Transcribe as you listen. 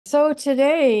So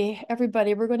today,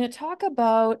 everybody, we're going to talk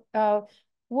about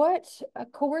what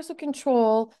coercive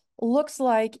control looks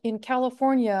like in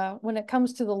California when it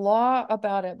comes to the law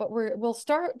about it. But we'll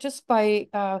start just by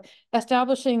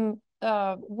establishing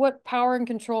what power and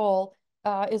control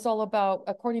is all about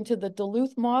according to the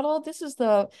Duluth model. This is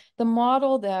the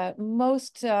model that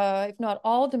most, if not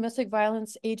all, domestic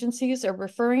violence agencies are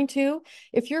referring to.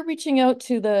 If you're reaching out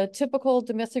to the typical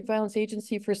domestic violence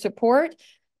agency for support,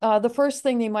 the first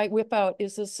thing they might whip out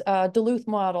is this Duluth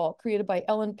model created by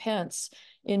Ellen Pence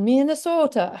in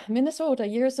Minnesota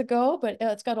years ago, but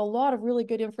it's got a lot of really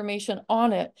good information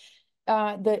on it.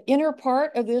 The inner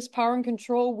part of this power and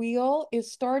control wheel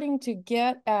is starting to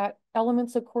get at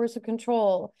elements of coercive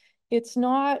control. It's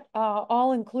not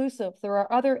all inclusive. There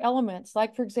are other elements,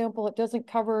 like, for example, it doesn't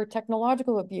cover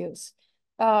technological abuse.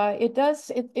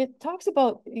 It talks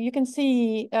about, you can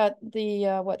see at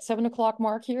the 7 o'clock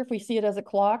mark here, if we see it as a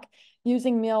clock,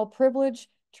 using male privilege,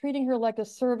 treating her like a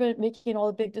servant, making all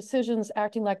the big decisions,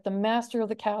 acting like the master of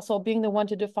the castle, being the one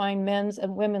to define men's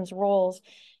and women's roles.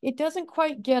 It doesn't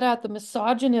quite get at the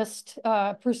misogynist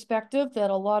perspective that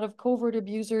a lot of covert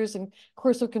abusers and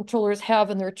coercive controllers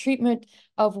have in their treatment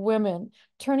of women,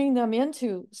 turning them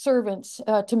into servants,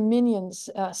 to minions,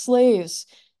 slaves.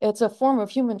 It's a form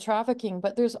of human trafficking,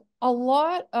 but there's a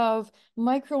lot of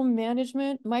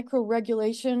micromanagement,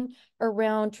 micro-regulation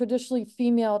around traditionally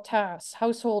female tasks,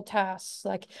 household tasks,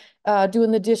 like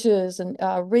doing the dishes and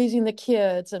raising the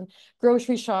kids and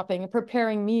grocery shopping and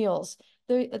preparing meals.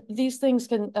 These things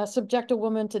can subject a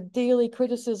woman to daily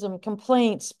criticism,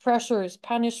 complaints, pressures,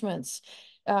 punishments.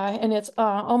 And it's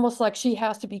almost like she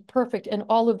has to be perfect in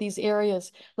all of these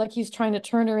areas, like he's trying to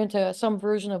turn her into some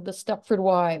version of the Stepford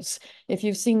Wives, if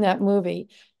you've seen that movie.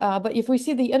 But if we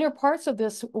see the inner parts of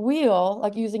this wheel,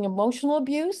 like using emotional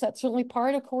abuse, that's certainly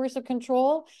part of coercive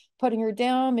control, putting her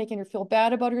down, making her feel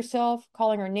bad about herself,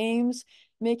 calling her names,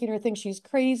 making her think she's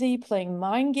crazy, playing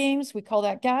mind games. We call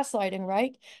that gaslighting,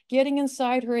 right? Getting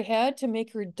inside her head to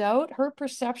make her doubt her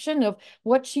perception of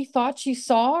what she thought she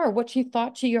saw or what she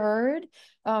thought she heard,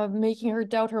 making her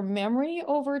doubt her memory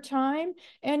over time,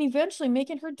 and eventually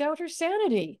making her doubt her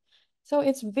sanity. So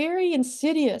it's very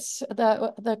insidious,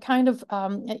 the kind of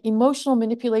emotional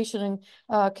manipulation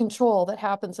and control that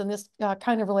happens in this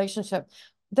kind of relationship.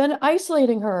 Then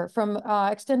isolating her from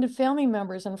extended family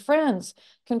members and friends,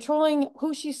 controlling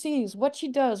who she sees, what she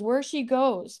does, where she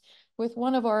goes. With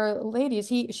one of our ladies,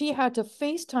 she had to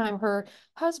FaceTime her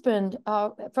husband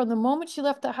from the moment she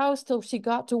left the house till she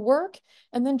got to work,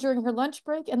 and then during her lunch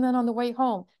break, and then on the way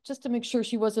home, just to make sure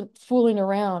she wasn't fooling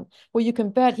around. Well, you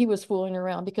can bet he was fooling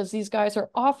around, because these guys are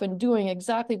often doing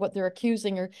exactly what they're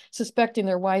accusing or suspecting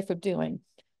their wife of doing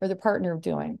or their partner of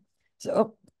doing.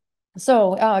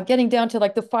 So getting down to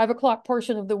like the 5 o'clock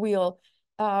portion of the wheel,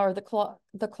 or the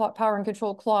clock, power and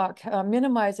control clock,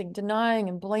 minimizing, denying,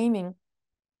 and blaming,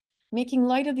 making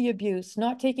light of the abuse,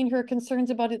 not taking her concerns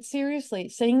about it seriously,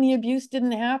 saying the abuse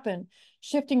didn't happen,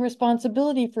 shifting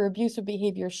responsibility for abusive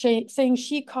behavior, saying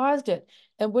she caused it.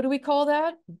 And what do we call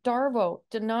that? DARVO,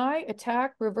 deny,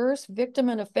 attack, reverse, victim,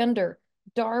 and offender.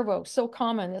 DARVO, so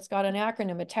common, it's got an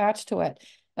acronym attached to it.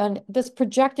 And this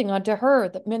projecting onto her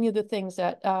that many of the things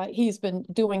that he's been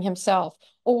doing himself,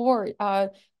 or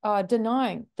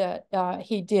denying that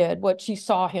he did what she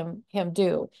saw him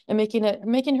do, and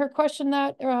making her question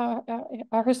that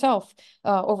herself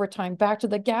over time. Back to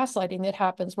the gaslighting that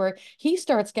happens, where he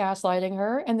starts gaslighting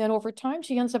her, and then over time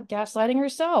she ends up gaslighting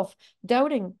herself,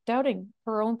 doubting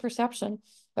her own perception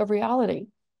of reality.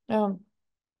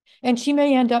 And she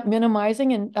may end up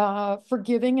minimizing and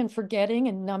forgiving and forgetting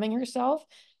and numbing herself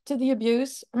to the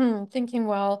abuse, thinking,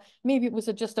 well, maybe it was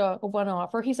just a one-off,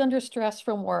 or he's under stress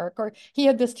from work, or he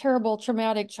had this terrible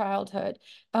traumatic childhood.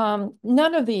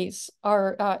 None of these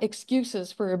are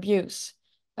excuses for abuse.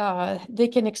 They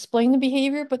can explain the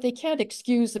behavior, but they can't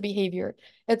excuse the behavior.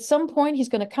 At some point, he's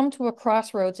going to come to a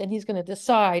crossroads, and he's going to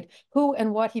decide who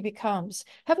and what he becomes.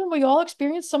 Haven't we all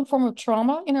experienced some form of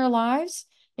trauma in our lives?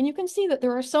 And you can see that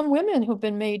there are some women who've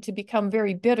been made to become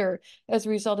very bitter as a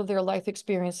result of their life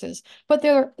experiences. But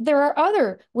there are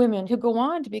other women who go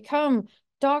on to become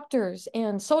doctors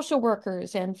and social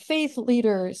workers and faith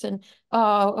leaders and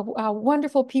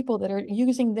wonderful people that are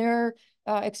using their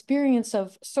experience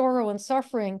of sorrow and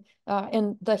suffering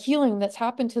and the healing that's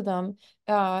happened to them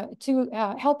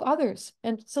to help others.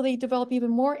 And so they develop even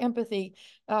more empathy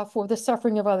for the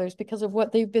suffering of others because of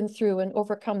what they've been through and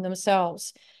overcome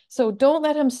themselves. So don't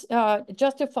let him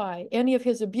justify any of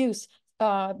his abuse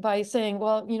by saying,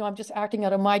 well, I'm just acting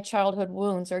out of my childhood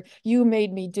wounds, or you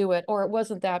made me do it, or it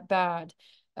wasn't that bad.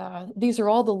 These are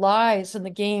all the lies and the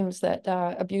games that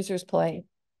abusers play.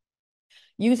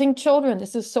 Using children.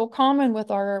 This is so common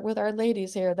with our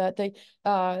ladies here, that they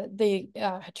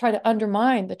try to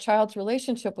undermine the child's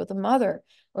relationship with the mother,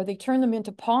 or they turn them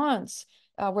into pawns,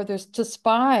 where there's to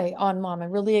spy on mom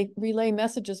and relay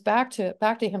messages back to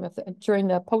him during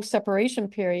the post-separation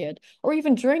period, or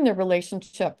even during their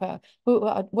relationship.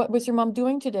 What was your mom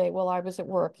doing today? Well, I was at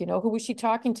work. Who was she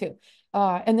talking to?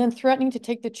 And then threatening to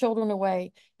take the children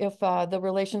away if the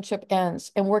relationship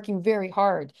ends, and working very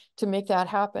hard to make that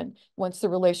happen once the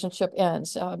relationship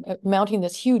ends, mounting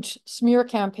this huge smear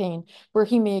campaign where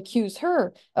he may accuse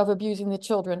her of abusing the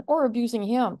children or abusing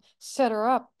him, set her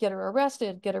up, get her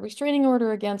arrested, get a restraining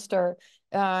order against her,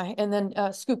 and then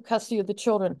scoop custody of the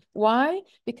children. Why?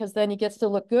 Because then he gets to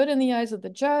look good in the eyes of the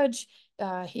judge.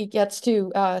 He gets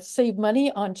to save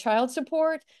money on child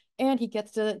support, and he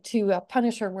gets to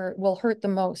punish her where it will hurt the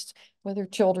most, with her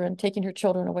children, taking her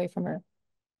children away from her.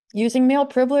 Using male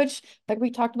privilege, like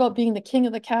we talked about, being the king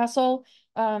of the castle,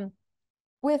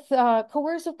 with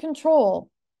coercive control.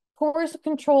 Coercive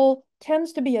control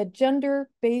tends to be a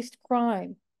gender-based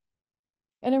crime.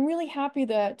 And I'm really happy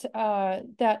that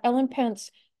Ellen Pence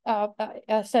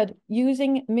said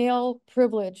using male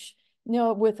privilege.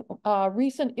 With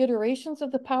recent iterations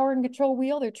of the power and control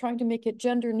wheel, they're trying to make it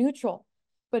gender neutral.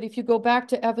 But if you go back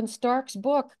to Evan Stark's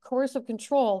book, Coercive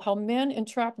Control, How Men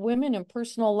Entrap Women in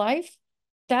Personal Life,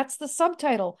 that's the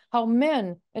subtitle, How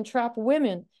Men Entrap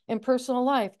Women in Personal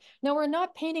Life. Now, we're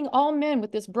not painting all men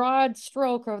with this broad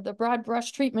stroke or the broad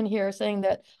brush treatment here, saying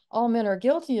that all men are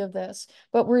guilty of this,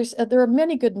 but there are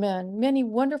many good men, many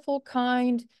wonderful,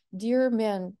 kind, dear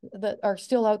men that are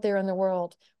still out there in the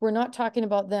world. We're not talking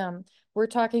about them. We're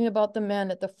talking about the men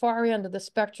at the far end of the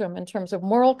spectrum in terms of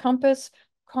moral compass,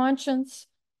 conscience,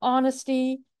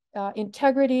 honesty,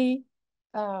 integrity,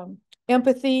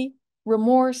 empathy,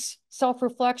 remorse,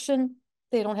 self-reflection.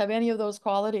 They don't have any of those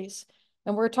qualities.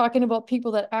 And we're talking about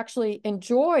people that actually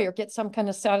enjoy or get some kind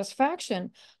of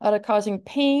satisfaction out of causing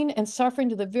pain and suffering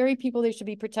to the very people they should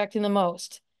be protecting the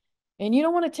most. And you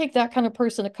don't want to take that kind of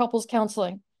person to couples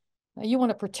counseling. You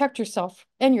want to protect yourself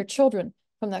and your children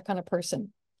from that kind of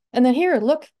person. And then here,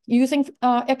 look, using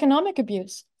economic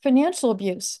abuse, financial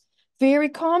abuse, very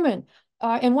common.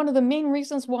 And one of the main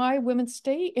reasons why women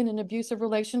stay in an abusive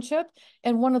relationship,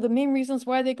 and one of the main reasons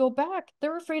why they go back,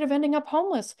 they're afraid of ending up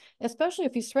homeless, especially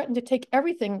if he's threatened to take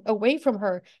everything away from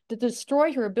her, to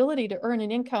destroy her ability to earn an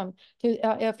income,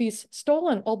 if he's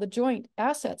stolen all the joint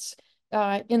assets.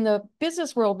 In the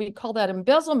business world, we call that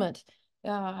embezzlement.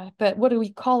 But what do we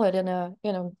call it in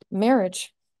a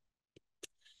marriage?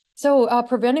 So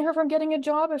preventing her from getting a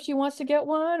job if she wants to get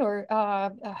one, or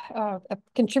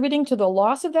contributing to the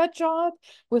loss of that job.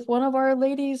 With one of our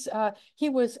ladies, he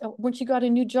was, when she got a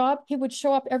new job, he would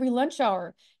show up every lunch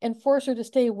hour and force her to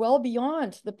stay well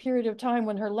beyond the period of time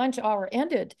when her lunch hour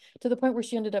ended, to the point where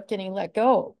she ended up getting let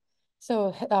go.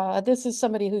 So this is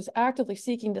somebody who's actively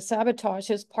seeking to sabotage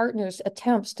his partner's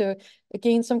attempts to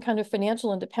gain some kind of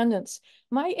financial independence.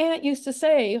 My aunt used to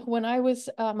say when I was,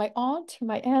 my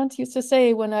aunt used to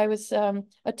say when I was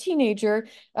a teenager,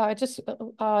 just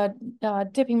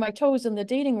dipping my toes in the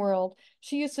dating world,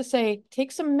 she used to say,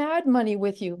 take some mad money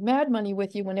with you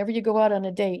whenever you go out on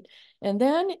a date. And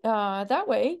then that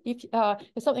way,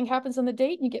 if something happens on the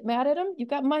date and you get mad at them, you've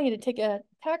got money to take a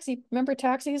taxi. Remember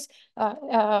taxis?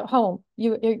 Home.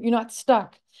 You're not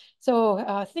stuck.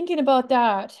 So thinking about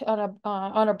that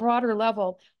on a broader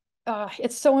level,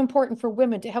 it's so important for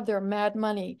women to have their mad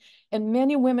money. And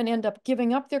many women end up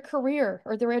giving up their career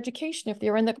or their education. If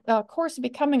they're in the course of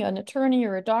becoming an attorney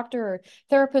or a doctor or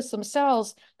therapist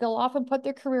themselves, they'll often put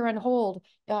their career on hold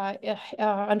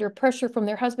under pressure from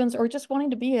their husbands, or just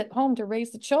wanting to be at home to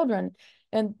raise the children.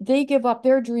 And they give up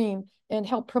their dream and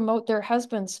help promote their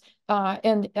husbands.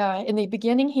 And in the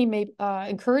beginning, he may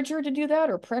encourage her to do that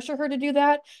or pressure her to do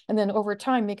that. And then over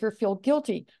time, make her feel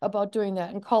guilty about doing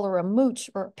that and call her a mooch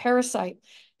or a parasite.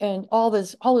 And all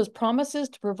his promises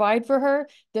to provide for her,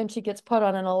 then she gets put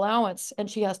on an allowance and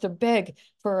she has to beg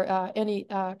for any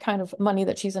kind of money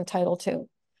that she's entitled to.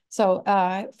 So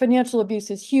financial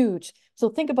abuse is huge. So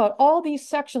think about all these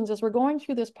sections as we're going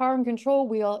through this power and control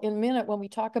wheel in a minute when we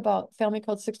talk about Family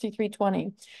Code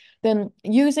 6320. Then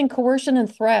using coercion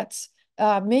and threats,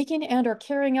 making and or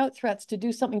carrying out threats to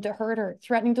do something to hurt her,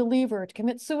 threatening to leave her, to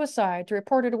commit suicide, to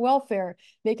report her to welfare,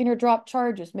 making her drop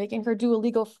charges, making her do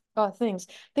illegal things.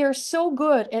 They are so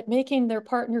good at making their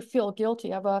partner feel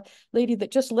guilty. I have a lady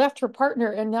that just left her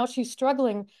partner and now she's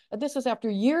struggling. This was after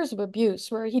years of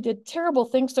abuse where he did terrible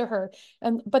things to her,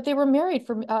 but they were married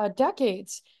for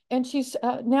decades. And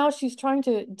now she's trying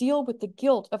to deal with the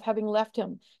guilt of having left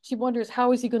him. She wonders,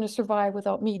 how is he going to survive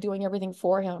without me doing everything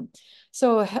for him?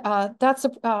 So that's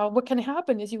what can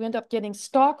happen is you end up getting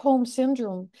Stockholm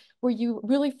syndrome, where you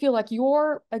really feel like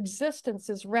your existence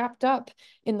is wrapped up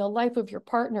in the life of your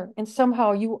partner, and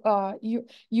somehow you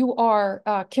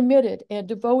are committed and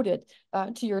devoted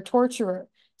to your torturer.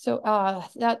 So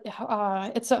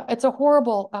it's a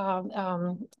horrible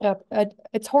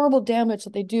it's horrible damage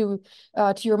that they do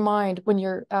to your mind when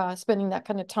you're spending that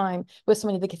kind of time with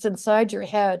somebody that gets inside your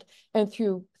head, and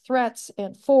through threats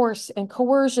and force and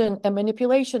coercion and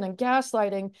manipulation and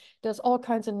gaslighting does all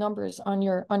kinds of numbers on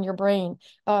your brain,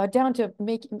 down to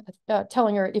making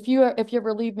telling her, if you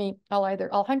ever leave me,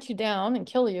 I'll hunt you down and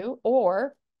kill you,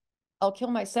 or I'll kill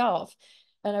myself.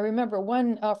 And I remember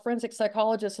one forensic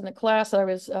psychologist in the class that I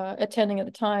was attending at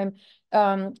the time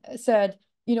said,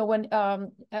 you know, when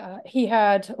he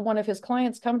had one of his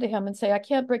clients come to him and say, I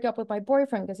can't break up with my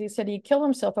boyfriend because he said he'd kill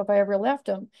himself if I ever left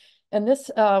him. And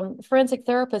this forensic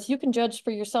therapist, you can judge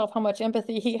for yourself how much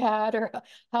empathy he had, or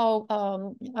how,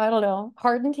 I don't know,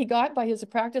 hardened he got by his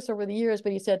practice over the years.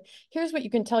 But he said, here's what you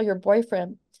can tell your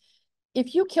boyfriend.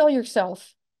 If you kill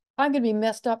yourself, I'm going to be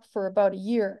messed up for about a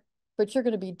year, but you're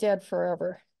going to be dead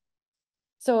forever.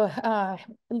 So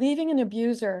leaving an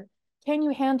abuser, can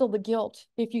you handle the guilt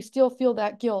if you still feel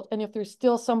that guilt, and if there's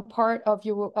still some part of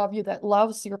you that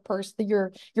loves your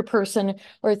person,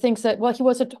 or thinks that, well, he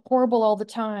wasn't horrible all the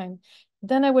time?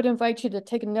 Then I would invite you to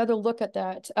take another look at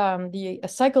that, the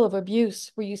cycle of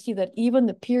abuse, where you see that even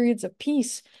the periods of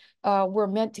peace were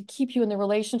meant to keep you in the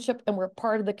relationship and were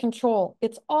part of the control.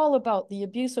 It's all about the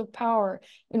abuse of power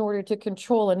in order to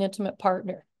control an intimate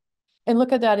partner. And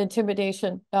look at that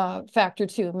intimidation factor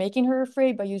too, making her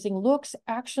afraid by using looks,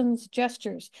 actions,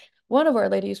 gestures. One of our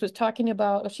ladies was talking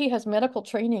about, she has medical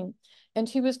training, and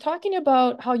she was talking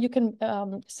about how you can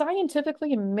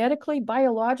scientifically and medically,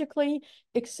 biologically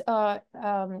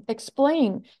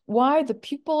explain why the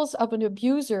pupils of an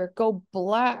abuser go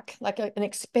black, and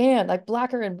expand, like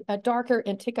blacker and darker,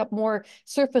 and take up more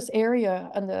surface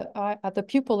area on the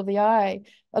pupil of the eye,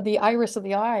 of the iris of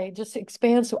the eye, just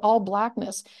expands to all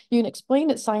blackness. You can explain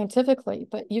it scientifically,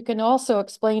 but you can also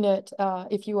explain it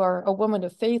if you are a woman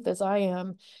of faith, as I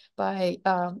am, by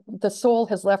the soul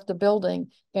has left the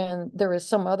building and there is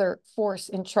some other force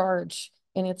in charge,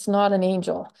 and it's not an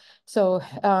angel. So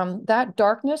that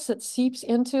darkness that seeps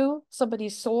into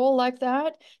somebody's soul like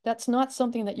that, that's not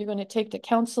something that you're going to take to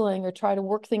counseling or try to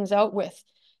work things out with.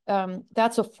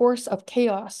 That's a force of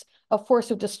chaos, a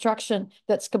force of destruction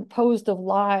that's composed of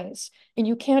lies. And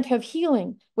you can't have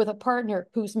healing with a partner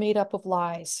who's made up of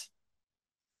lies.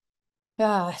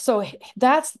 So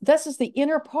this is the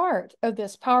inner part of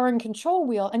this power and control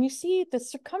wheel. And you see the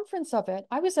circumference of it.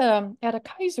 I was at a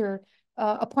Kaiser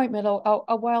appointment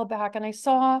a while back, and I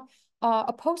saw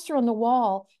a poster on the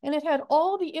wall, and it had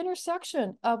all the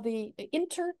intersection of the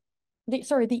inner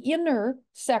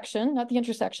section, not the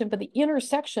intersection, but the inner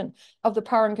section of the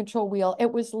power and control wheel.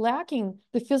 It was lacking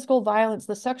the physical violence,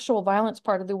 the sexual violence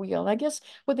part of the wheel. And I guess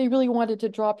what they really wanted to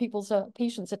draw people's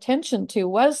patients' attention to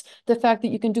was the fact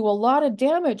that you can do a lot of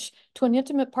damage to an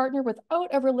intimate partner without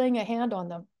ever laying a hand on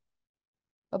them.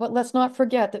 But let's not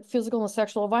forget that physical and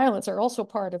sexual violence are also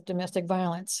part of domestic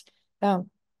violence.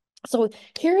 So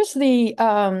here's the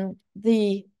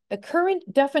current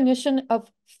definition of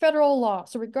federal law.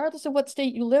 So regardless of what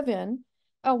state you live in,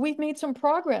 we've made some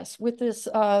progress with this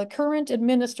current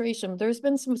administration. There's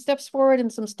been some steps forward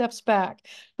and some steps back.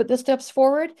 But the steps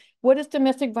forward, what is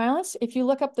domestic violence? If you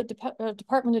look up the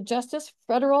Department of Justice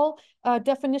federal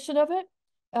definition of it,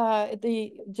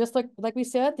 just like we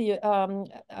said,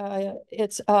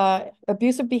 it's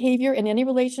abusive behavior in any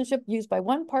relationship used by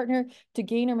one partner to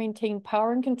gain or maintain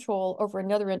power and control over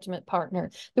another intimate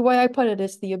partner. The way I put it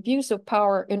is the abuse of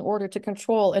power in order to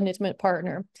control an intimate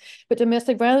partner. But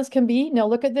domestic violence can be, now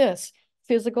look at this,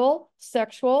 physical,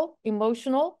 sexual,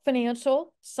 emotional,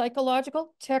 financial,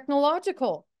 psychological,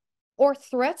 technological, or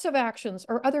threats of actions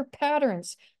or other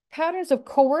patterns of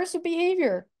coercive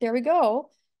behavior. There we go.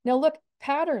 Now look,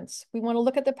 patterns. We want to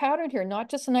look at the pattern here, not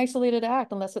just an isolated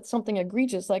act, unless it's something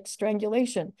egregious like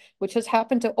strangulation, which has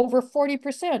happened to over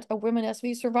 40% of women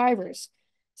SV survivors.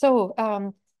 So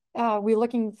we're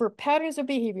looking for patterns of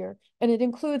behavior, and it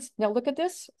includes, now look at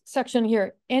this section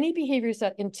here, any behaviors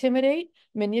that intimidate,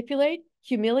 manipulate,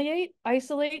 humiliate,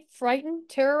 isolate, frighten,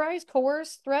 terrorize,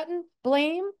 coerce, threaten,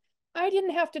 blame. I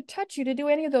didn't have to touch you to do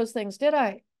any of those things, did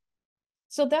I?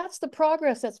 So that's the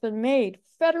progress that's been made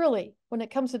federally when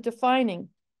it comes to defining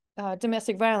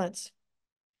domestic violence.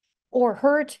 or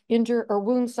hurt, injure, or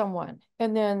wound someone.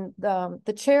 And then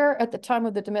the chair at the time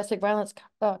of the Domestic Violence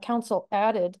Council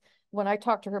added, when I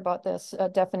talked to her about this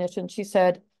definition, she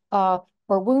said, or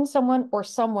wound someone or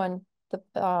someone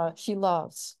that she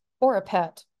loves, or a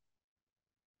pet.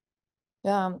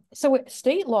 So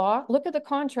state law, look at the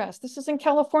contrast. This is in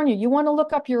California. You want to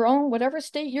look up your own, whatever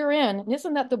state you're in. And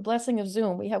isn't that the blessing of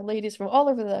Zoom? We have ladies from all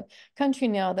over the country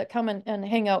now that come and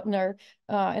hang out in our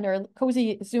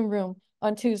cozy Zoom room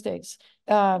on Tuesdays.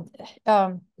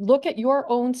 Look at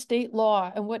your own state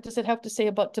law and what does it have to say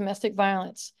about domestic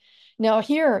violence. Now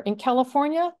here in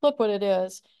California, look what it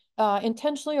is.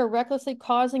 Intentionally or recklessly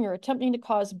causing or attempting to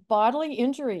cause bodily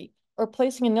injury or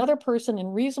placing another person in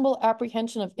reasonable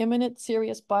apprehension of imminent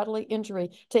serious bodily injury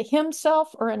to himself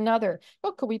or another.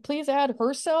 Oh, could we please add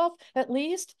herself at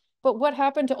least? But what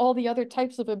happened to all the other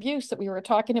types of abuse that we were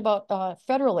talking about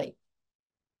federally?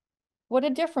 What a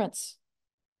difference.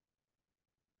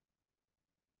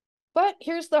 But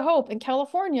here's the hope. In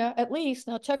California, at least,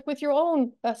 now check with your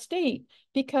own state,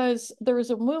 because there is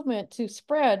a movement to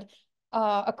spread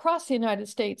across the United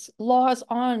States laws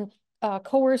on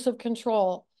coercive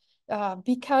control.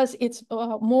 Because it's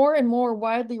more and more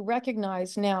widely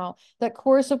recognized now that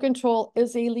coercive control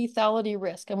is a lethality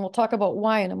risk. And we'll talk about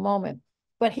why in a moment.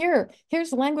 But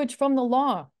here's language from the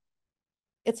law.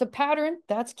 It's a pattern,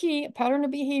 that's key, a pattern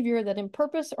of behavior that in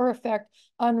purpose or effect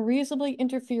unreasonably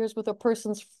interferes with a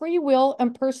person's free will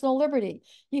and personal liberty.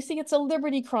 You see, it's a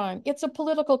liberty crime. It's a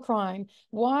political crime.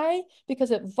 Why?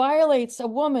 Because it violates a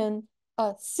woman,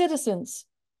 citizens'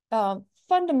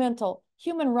 fundamental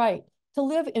human right to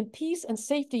live in peace and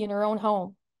safety in her own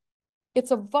home.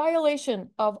 It's a violation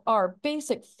of our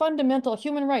basic fundamental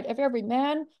human right of every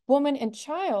man, woman, and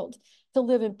child to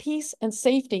live in peace and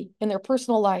safety in their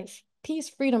personal life. Peace,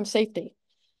 freedom, safety.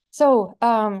 So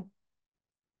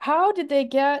how did they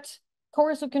get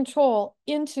coercive control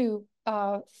into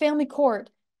family court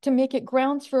to make it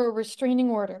grounds for a restraining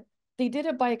order? They did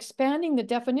it by expanding the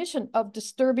definition of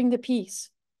disturbing the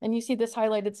peace. And you see this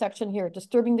highlighted section here,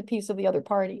 disturbing the peace of the other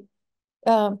party.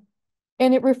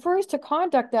 And it refers to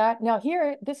conduct that, now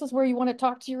here, this is where you want to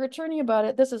talk to your attorney about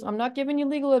it. I'm not giving you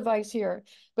legal advice here,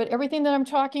 but everything that I'm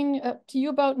talking to you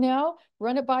about now,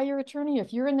 run it by your attorney.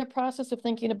 If you're in the process of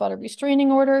thinking about a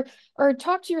restraining order, or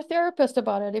talk to your therapist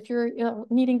about it if you're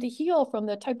needing to heal from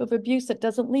the type of abuse that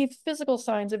doesn't leave physical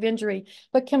signs of injury,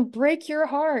 but can break your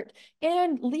heart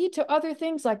and lead to other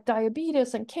things like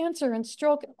diabetes and cancer and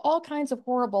stroke. All kinds of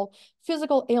horrible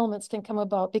physical ailments can come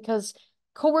about because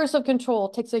coercive control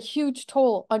takes a huge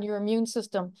toll on your immune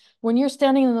system. When you're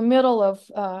standing in the middle of,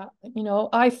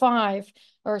 I-5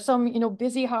 or some,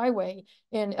 busy highway,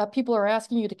 and people are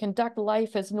asking you to conduct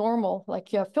life as normal, like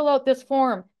fill out this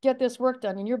form, get this work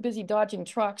done, and you're busy dodging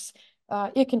trucks,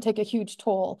 it can take a huge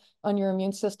toll on your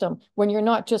immune system when you're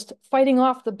not just fighting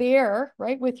off the bear,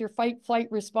 right, with your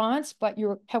fight-flight response, but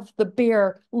you have the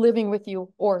bear living with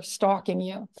you or stalking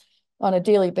you on a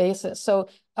daily basis. So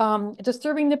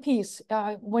disturbing the peace,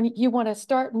 when you want to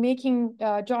start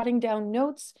jotting down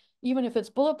notes, even if it's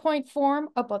bullet point form,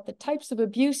 about the types of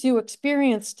abuse you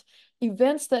experienced,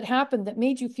 events that happened that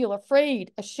made you feel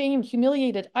afraid, ashamed,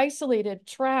 humiliated, isolated,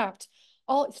 trapped.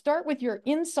 Start with your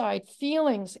inside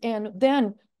feelings and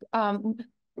then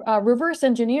reverse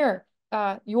engineer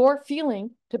your feeling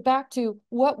back to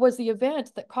what was the event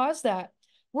that caused that.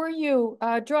 Were you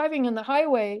driving on the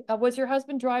highway? Was your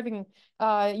husband driving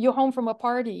you home from a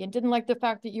party and didn't like the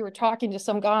fact that you were talking to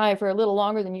some guy for a little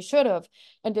longer than you should have?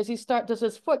 And does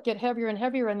his foot get heavier and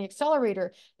heavier on the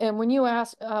accelerator? And when you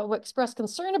express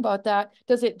concern about that,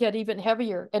 does it get even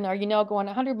heavier? And are you now going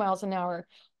 100 miles an hour?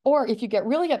 Or if you get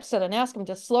really upset and ask him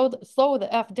to slow the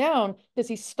F down, does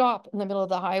he stop in the middle of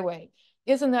the highway?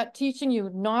 Isn't that teaching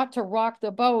you not to rock the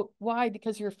boat? Why?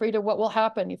 Because you're afraid of what will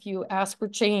happen if you ask for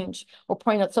change or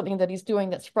point out something that he's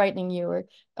doing that's frightening you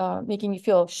or making you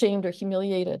feel shamed or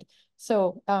humiliated.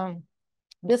 So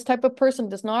this type of person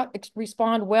does not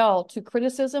respond well to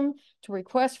criticism, to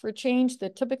requests for change.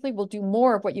 That typically will do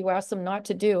more of what you ask them not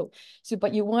to do. So,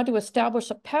 but you want to establish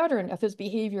a pattern of his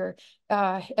behavior,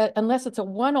 unless it's a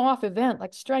one-off event,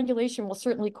 like strangulation will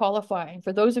certainly qualify. And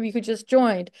for those of you who just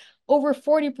joined, over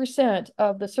 40%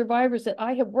 of the survivors that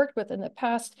I have worked with in the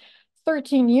past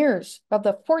 13 years, of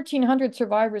the 1,400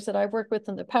 survivors that I've worked with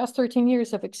in the past 13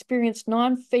 years, have experienced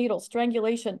non-fatal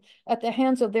strangulation at the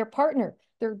hands of their partner,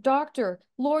 their doctor,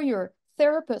 lawyer,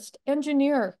 therapist,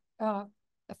 engineer, a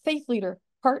faith leader,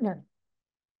 partner.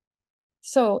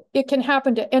 So it can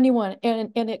happen to anyone,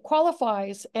 and it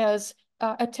qualifies as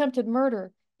attempted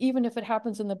murder, even if it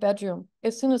happens in the bedroom.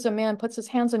 As soon as a man puts his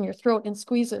hands on your throat and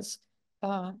squeezes,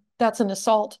 that's an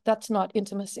assault. That's not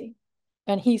intimacy.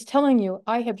 And he's telling you,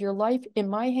 I have your life in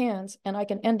my hands and I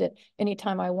can end it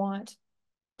anytime I want.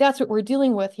 That's what we're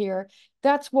dealing with here.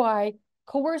 That's why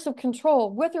coercive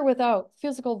control, with or without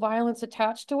physical violence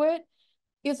attached to it,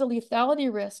 is a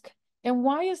lethality risk. And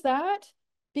why is that?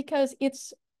 Because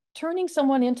it's turning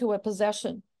someone into a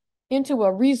possession, into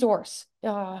a resource,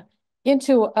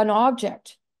 into an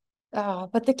object.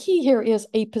 But the key here is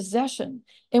a possession.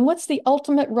 And what's the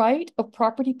ultimate right of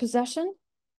property possession?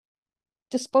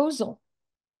 Disposal.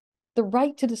 The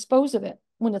right to dispose of it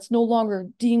when it's no longer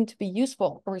deemed to be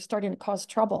useful or is starting to cause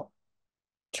trouble.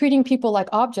 Treating people like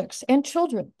objects and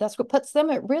children, that's what puts them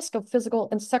at risk of physical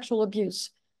and sexual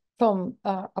abuse from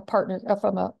a partner,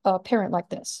 from a parent like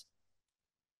this.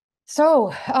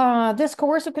 So this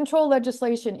coercive control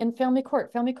legislation in family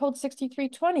court, Family Code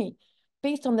 6320,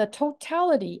 based on the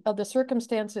totality of the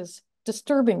circumstances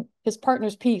disturbing his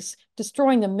partner's peace,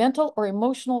 destroying the mental or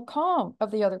emotional calm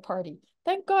of the other party.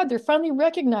 Thank God they're finally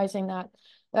recognizing that,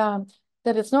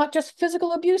 that it's not just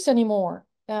physical abuse anymore,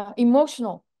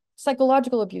 emotional,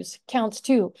 psychological abuse counts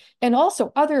too. And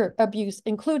also other abuse,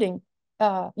 including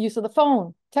use of the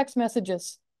phone, text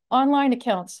messages, online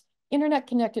accounts, internet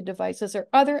connected devices, or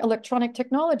other electronic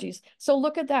technologies. So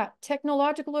look at that,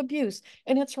 technological abuse,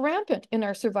 and it's rampant in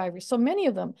our survivors. So many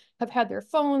of them have had their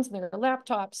phones and their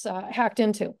laptops hacked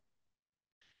into.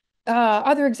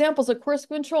 Other examples of coercive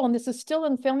control, and this is still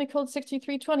in Family Code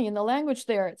 6320 in the language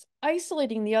there, it's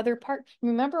isolating the other part.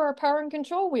 Remember our power and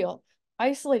control wheel,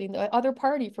 isolating the other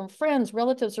party from friends,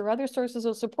 relatives, or other sources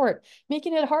of support,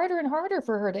 making it harder and harder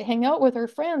for her to hang out with her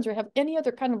friends or have any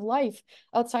other kind of life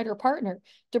outside her partner,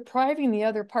 depriving the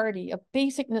other party of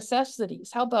basic necessities.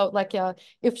 How about like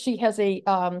if she has a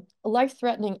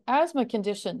life-threatening asthma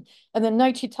condition, and the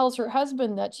night she tells her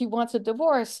husband that she wants a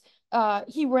divorce,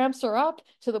 he ramps her up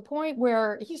to the point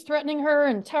where he's threatening her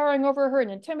and towering over her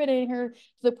and intimidating her to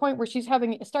the point where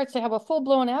starts to have a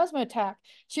full-blown asthma attack.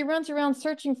 She runs around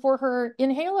searching for her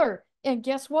inhaler, and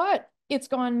guess what? It's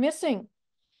gone missing.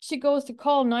 She goes to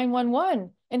call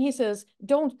 911, and he says,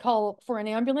 don't call for an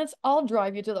ambulance. I'll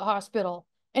drive you to the hospital.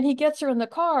 And he gets her in the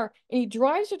car and he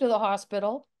drives her to the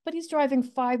hospital, but he's driving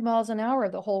 5 miles an hour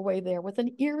the whole way there with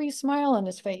an eerie smile on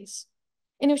his face.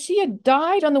 And if she had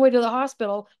died on the way to the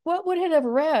hospital, what would it have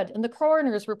read in the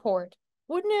coroner's report?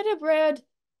 Wouldn't it have read,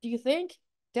 do you think,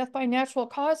 death by natural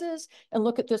causes? And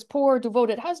look at this poor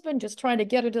devoted husband just trying to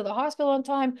get her to the hospital on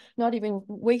time, not even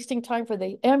wasting time for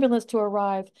the ambulance to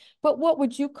arrive. But what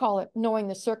would you call it, knowing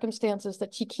the circumstances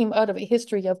that she came out of a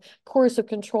history of coercive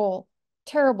control,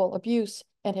 terrible abuse,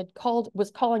 and was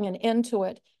calling an end to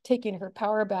it, taking her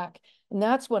power back? And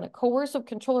that's when a coercive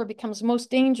controller becomes most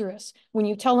dangerous, when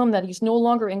you tell him that he's no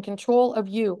longer in control of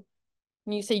you.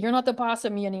 And you say, you're not the boss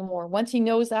of me anymore. Once he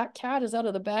knows that cat is out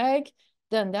of the bag,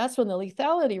 then that's when the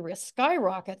lethality risk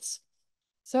skyrockets.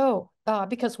 So,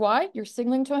 because why? You're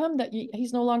signaling to him that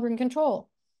he's no longer in control.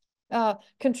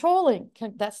 Controlling,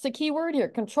 that's the key word here,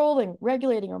 controlling,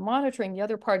 regulating, or monitoring the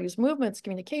other party's movements,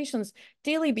 communications,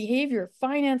 daily behavior,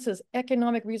 finances,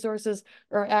 economic resources,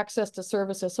 or access to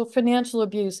services. So financial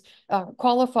abuse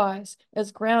qualifies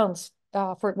as grounds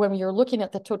for when you're looking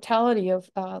at the totality of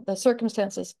the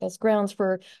circumstances as grounds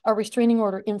for a restraining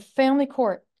order in family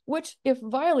court, which, if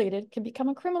violated, can become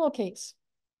a criminal case.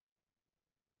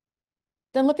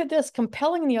 Then look at this,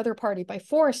 compelling the other party by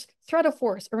force, threat of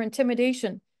force, or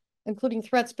intimidation, including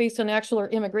threats based on actual or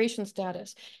immigration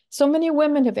status. So many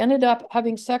women have ended up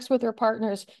having sex with their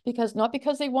partners not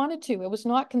because they wanted to. It was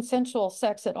not consensual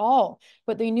sex at all,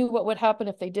 but they knew what would happen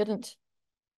if they didn't.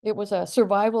 It was a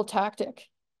survival tactic.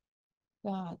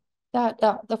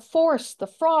 The force, the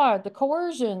fraud, the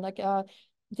coercion, like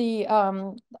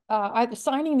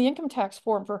signing the income tax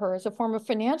form for her as a form of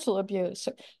financial abuse,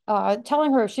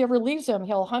 telling her if she ever leaves him,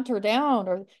 he'll hunt her down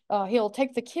or he'll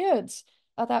take the kids.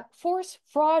 That force,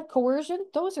 fraud, coercion,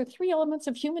 those are 3 elements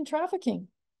of human trafficking.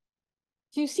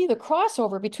 So you see the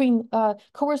crossover between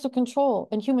coercive control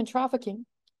and human trafficking.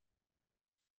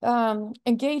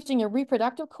 Engaging in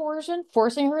reproductive coercion,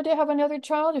 forcing her to have another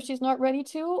child if she's not ready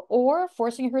to, or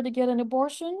forcing her to get an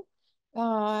abortion,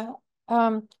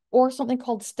 or something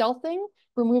called stealthing,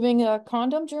 removing a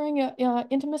condom during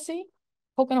intimacy,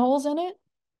 poking holes in it,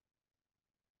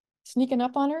 sneaking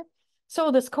up on her. So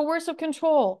this coercive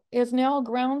control is now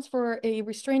grounds for a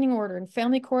restraining order in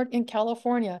family court in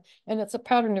California. And it's a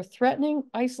pattern of threatening,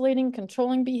 isolating,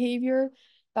 controlling behavior.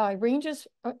 Ranges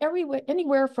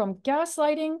anywhere from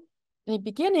gaslighting, in the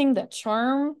beginning, the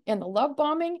charm and the love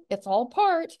bombing. It's all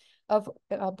part of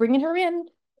bringing her in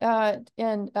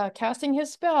and casting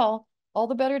his spell, all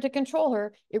the better to control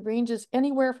her. It ranges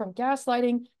anywhere from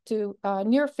gaslighting to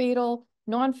near fatal,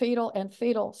 non-fatal, and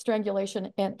fatal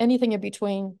strangulation, and anything in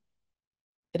between.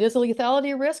 It is a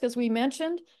lethality risk, as we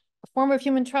mentioned, a form of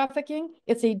human trafficking.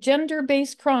 It's a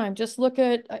gender-based crime. Just look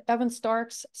at Evan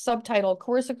Stark's subtitle,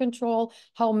 Coercive Control,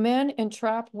 How Men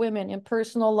Entrap Women in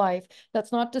Personal Life.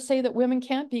 That's not to say that women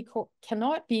cannot be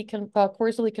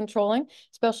coercively controlling,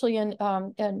 especially in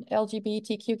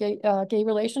LGBTQ gay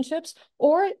relationships,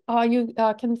 or you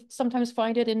can sometimes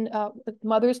find it in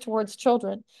mothers towards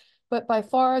children. But by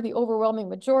far, the overwhelming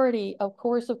majority of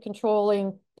coercive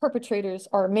controlling perpetrators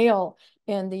are male,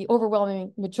 and the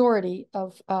overwhelming majority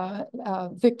of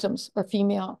victims are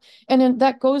female. And then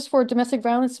that goes for domestic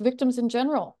violence victims in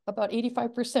general. About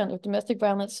 85% of domestic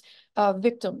violence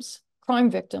victims,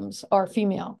 crime victims, are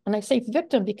female. And I say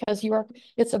victim because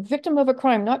it's a victim of a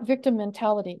crime, not victim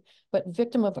mentality, but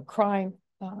victim of a crime.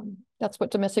 That's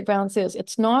what domestic violence is.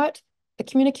 It's not a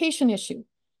communication issue.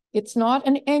 It's not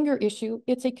an anger issue.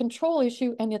 It's a control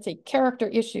issue, and it's a character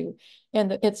issue.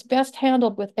 And it's best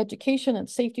handled with education and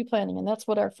safety planning. And that's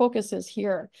what our focus is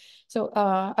here. So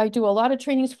I do a lot of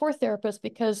trainings for therapists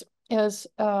because, as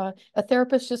a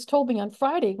therapist just told me on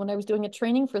Friday when I was doing a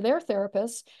training for their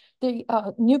therapists, the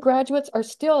new graduates are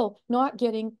still not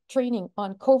getting training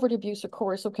on covert abuse or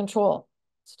coercive control.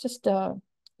 It's just,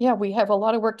 yeah, we have a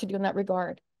lot of work to do in that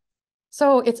regard.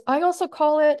 So I also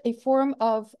call it a form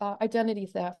of identity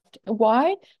theft.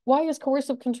 Why? Why is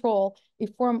coercive control a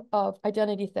form of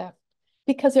identity theft?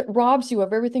 Because it robs you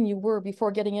of everything you were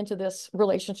before getting into this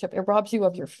relationship. It robs you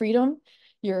of your freedom,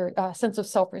 your sense of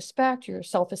self-respect, your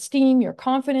self-esteem, your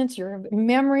confidence, your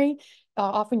memory,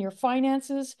 often your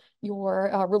finances,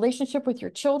 your relationship with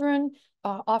your children,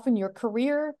 often your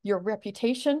career, your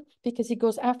reputation, because he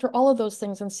goes after all of those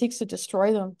things and seeks to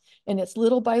destroy them. And it's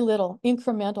little by little,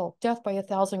 incremental, death by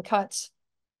 1,000 cuts.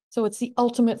 So it's the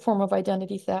ultimate form of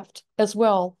identity theft, as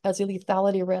well as a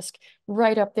lethality risk,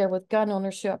 right up there with gun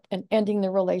ownership and ending the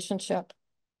relationship.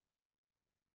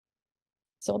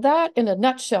 So that, in a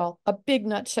nutshell, a big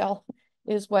nutshell,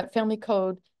 is what Family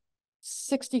Code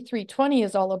 6320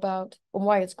 is all about, and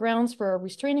why it's grounds for a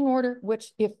restraining order,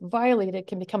 which, if violated,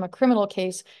 can become a criminal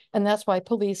case. And that's why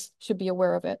police should be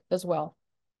aware of it as well.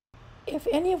 If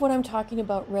any of what I'm talking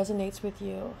about resonates with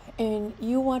you and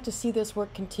you want to see this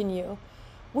work continue,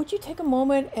 would you take a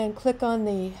moment and click on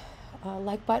the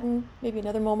like button, maybe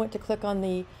another moment to click on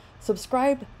the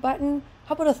subscribe button?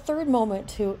 How about a third moment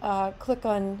to click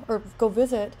on or go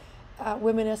visit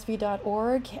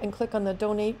womensv.org and click on the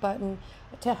donate button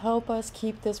to help us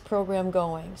keep this program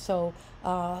going? So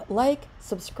like,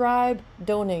 subscribe,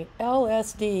 donate,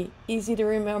 LSD, easy to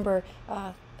remember.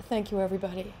 Thank you,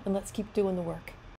 everybody, and let's keep doing the work.